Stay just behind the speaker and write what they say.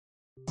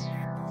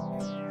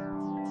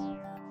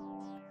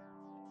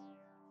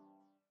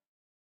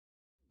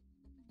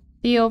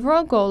The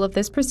overall goal of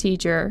this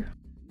procedure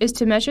is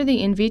to measure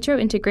the in vitro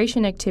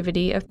integration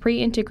activity of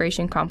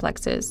pre-integration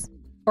complexes,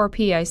 or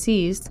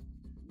PICs,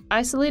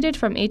 isolated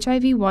from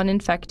HIV-1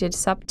 infected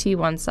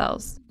sub-T1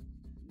 cells.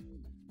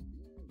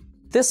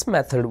 This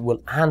method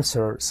will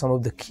answer some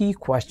of the key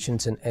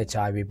questions in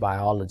HIV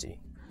biology,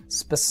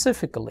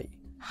 specifically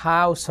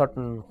how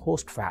certain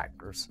host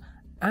factors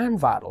and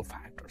viral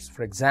factors,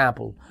 for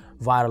example,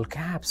 viral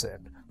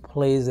capsid,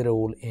 plays a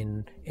role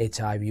in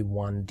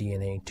HIV-1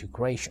 DNA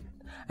integration,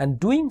 and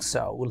doing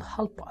so will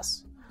help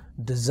us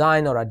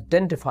design or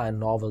identify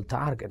novel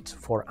targets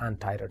for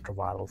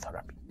antiretroviral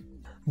therapy.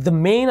 The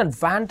main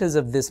advantage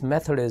of this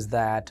method is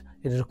that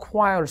it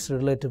requires a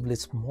relatively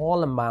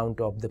small amount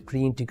of the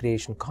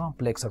pre-integration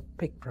complex or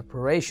PIC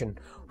preparation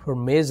for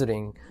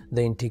measuring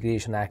the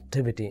integration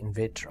activity in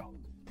vitro.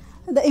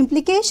 The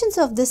implications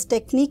of this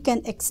technique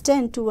can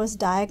extend towards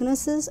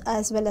diagnosis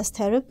as well as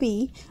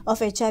therapy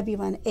of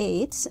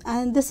HIV-1/AIDS,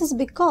 and this is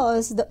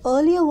because the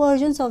earlier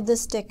versions of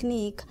this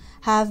technique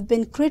have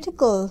been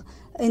critical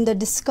in the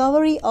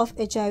discovery of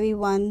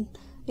HIV-1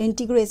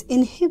 integrase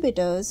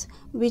inhibitors,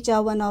 which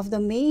are one of the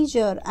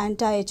major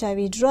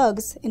anti-HIV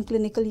drugs in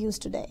clinical use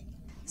today.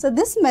 So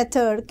this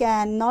method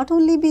can not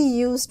only be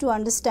used to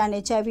understand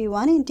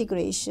HIV-1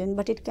 integration,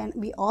 but it can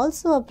be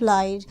also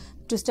applied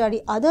to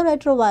study other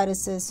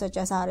retroviruses such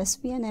as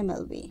RSV and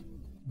MLV.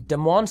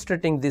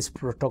 Demonstrating this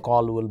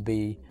protocol will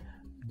be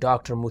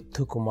Dr.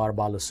 Muthukumar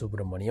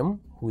Balasubramaniam,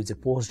 who is a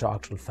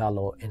postdoctoral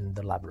fellow in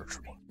the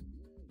laboratory.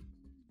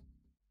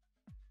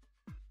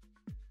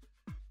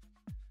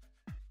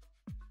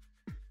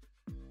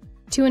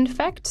 To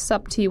infect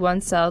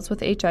sub-T1 cells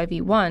with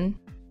HIV-1,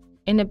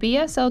 in a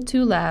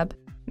BSL-2 lab,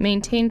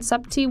 maintain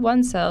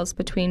sub-T1 cells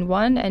between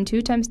 1 and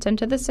 2 ×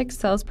 10⁶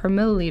 cells per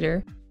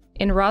milliliter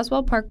in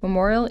Roswell Park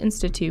Memorial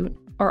Institute,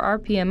 or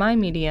RPMI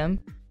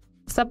medium,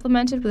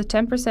 supplemented with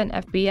 10%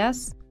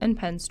 FBS and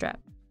pen strep.